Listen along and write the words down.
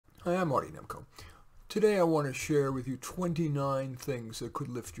Hi, I'm Marty Nemko. Today I want to share with you 29 things that could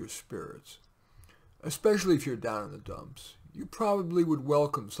lift your spirits. Especially if you're down in the dumps. You probably would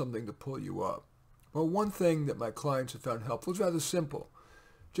welcome something to pull you up. Well, one thing that my clients have found helpful is rather simple.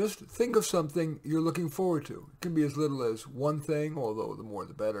 Just think of something you're looking forward to. It can be as little as one thing, although the more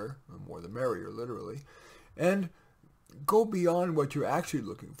the better, the more the merrier, literally. And go beyond what you're actually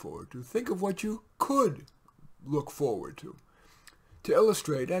looking forward to. Think of what you could look forward to. To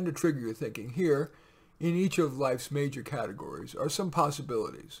illustrate and to trigger your thinking here, in each of life's major categories are some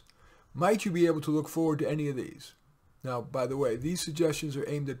possibilities. Might you be able to look forward to any of these? Now, by the way, these suggestions are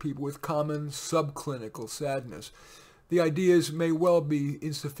aimed at people with common subclinical sadness. The ideas may well be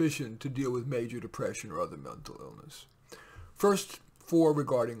insufficient to deal with major depression or other mental illness. First, 4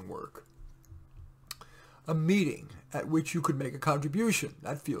 regarding work. A meeting at which you could make a contribution.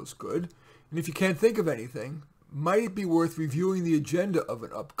 That feels good. And if you can't think of anything, might it be worth reviewing the agenda of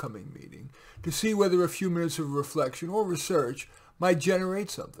an upcoming meeting to see whether a few minutes of reflection or research might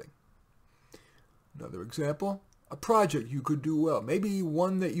generate something? Another example, a project you could do well, maybe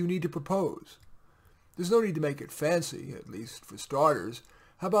one that you need to propose. There's no need to make it fancy, at least for starters.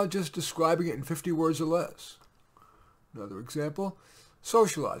 How about just describing it in 50 words or less? Another example,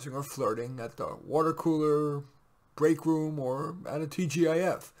 socializing or flirting at the water cooler, break room, or at a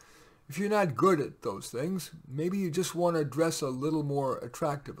TGIF. If you're not good at those things, maybe you just want to dress a little more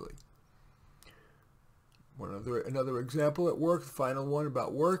attractively. Another example at work, the final one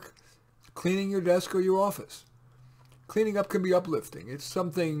about work, cleaning your desk or your office. Cleaning up can be uplifting. It's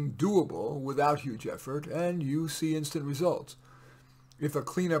something doable without huge effort, and you see instant results. If a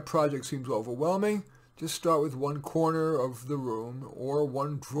cleanup project seems overwhelming, just start with one corner of the room or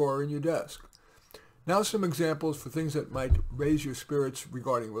one drawer in your desk. Now some examples for things that might raise your spirits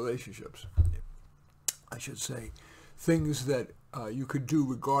regarding relationships. I should say, things that you could do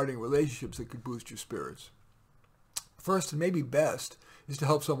regarding relationships that could boost your spirits. First, and maybe best, is to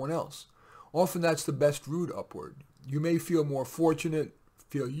help someone else. Often that's the best route upward. You may feel more fortunate,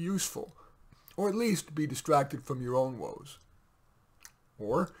 feel useful, or at least be distracted from your own woes.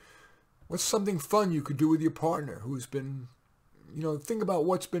 Or, what's something fun you could do with your partner who's been think about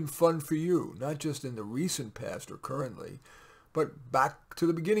what's been fun for you, not just in the recent past or currently, but back to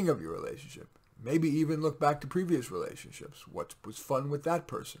the beginning of your relationship. Maybe even look back to previous relationships. What was fun with that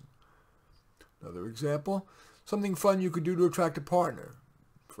person? Another example, something fun you could do to attract a partner.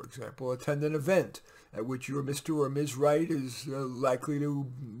 For example, attend an event at which your Mr. or Ms. Right is likely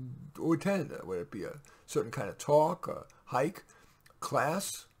to attend. Would it be a certain kind of talk, a hike,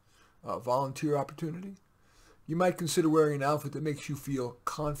 class, a volunteer opportunity? You might consider wearing an outfit that makes you feel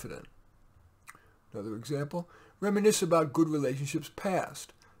confident. Another example, reminisce about good relationships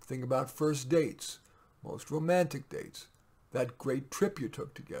past. Think about first dates, most romantic dates, that great trip you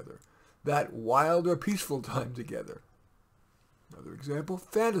took together, that wild or peaceful time together. Another example,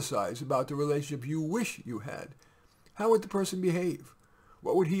 fantasize about the relationship you wish you had. How would the person behave?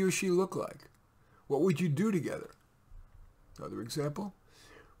 What would he or she look like? What would you do together? Another example,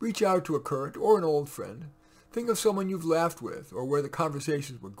 reach out to a current or an old friend. Think of someone you've laughed with or where the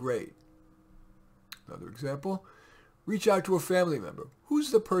conversations were great. Another example, reach out to a family member.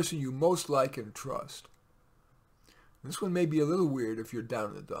 Who's the person you most like and trust? This one may be a little weird if you're down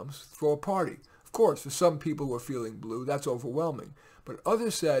in the dumps. Throw a party. Of course, for some people who are feeling blue, that's overwhelming. But other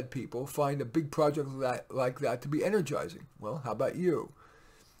sad people find a big project like that to be energizing. Well, how about you?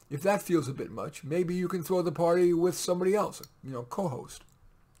 If that feels a bit much, maybe you can throw the party with somebody else, co-host.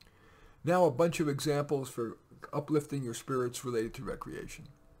 Now a bunch of examples for uplifting your spirits related to recreation.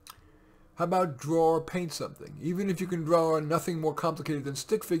 How about draw or paint something? Even if you can draw nothing more complicated than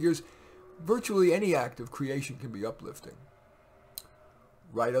stick figures, virtually any act of creation can be uplifting.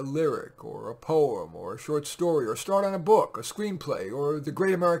 Write a lyric or a poem or a short story, or start on a book, a screenplay, or the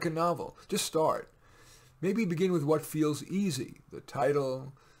great American novel. Just start. Maybe begin with what feels easy, the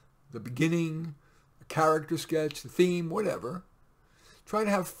title, the beginning, a character sketch, the theme, whatever. Try to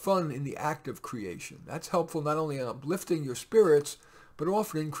have fun in the act of creation. That's helpful not only in uplifting your spirits, but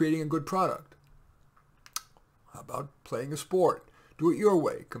often in creating a good product. How about playing a sport? Do it your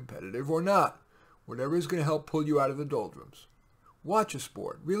way, competitive or not. Whatever is going to help pull you out of the doldrums. Watch a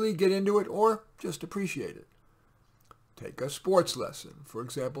sport. Really get into it or just appreciate it. Take a sports lesson. For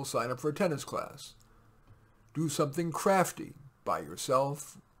example, sign up for a tennis class. Do something crafty by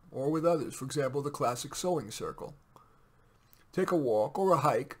yourself or with others. For example, the classic sewing circle. Take a walk or a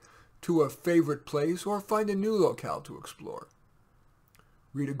hike to a favorite place or find a new locale to explore.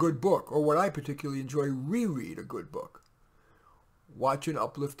 Read a good book, or what I particularly enjoy, reread a good book. Watch an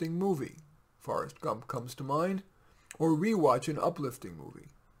uplifting movie. Forrest Gump comes to mind. Or rewatch an uplifting movie.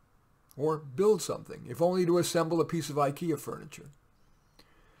 or build something, if only to assemble a piece of IKEA furniture.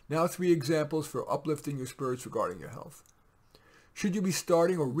 Now 3 examples for uplifting your spirits regarding your health. Should you be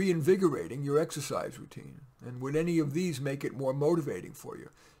starting or reinvigorating your exercise routine? And would any of these make it more motivating for you?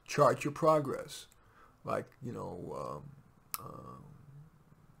 Chart your progress.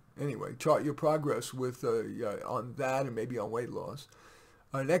 Anyway, chart your progress with on that and maybe on weight loss.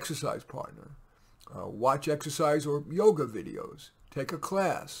 An exercise partner. Watch exercise or yoga videos. Take a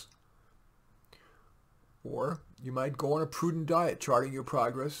class. Or you might go on a prudent diet, charting your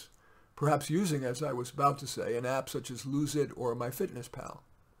progress, perhaps using, as I was about to say, an app such as Lose It or MyFitnessPal.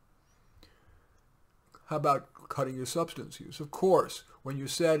 How about cutting your substance use? Of course, when you're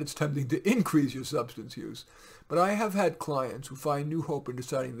sad, it's tempting to increase your substance use. But I have had clients who find new hope in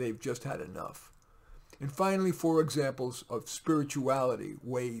deciding they've just had enough. And finally, 4 examples of spiritual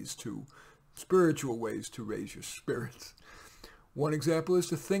ways to raise your spirits. One example is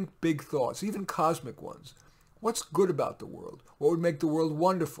to think big thoughts, even cosmic ones. What's good about the world? What would make the world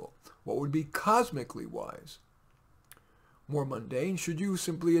wonderful? What would be cosmically wise? More mundane, should you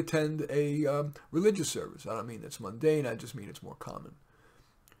simply attend a religious service? I don't mean it's mundane, I just mean it's more common.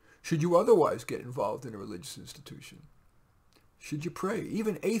 Should you otherwise get involved in a religious institution? Should you pray?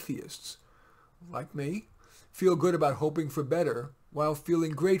 Even atheists, like me, feel good about hoping for better while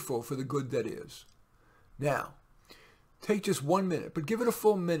feeling grateful for the good that is. Now, take just 1 minute, but give it a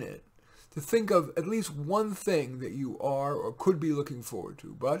full minute to think of at least one thing that you are or could be looking forward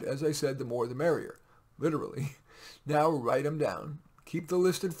to. But, as I said, the more the merrier, literally. Now write them down, keep the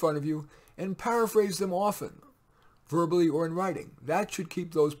list in front of you, and paraphrase them often, verbally or in writing. That should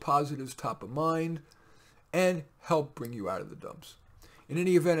keep those positives top of mind and help bring you out of the dumps. In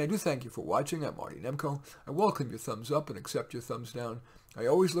any event, I do thank you for watching. I'm Marty Nemko. I welcome your thumbs up and accept your thumbs down. I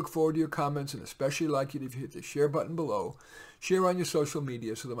always look forward to your comments and especially like it if you hit the share button below. Share on your social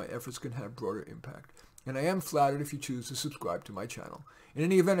media so that my efforts can have broader impact. And I am flattered if you choose to subscribe to my channel. In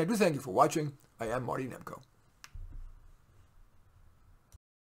any event, I do thank you for watching. I am Marty Nemko.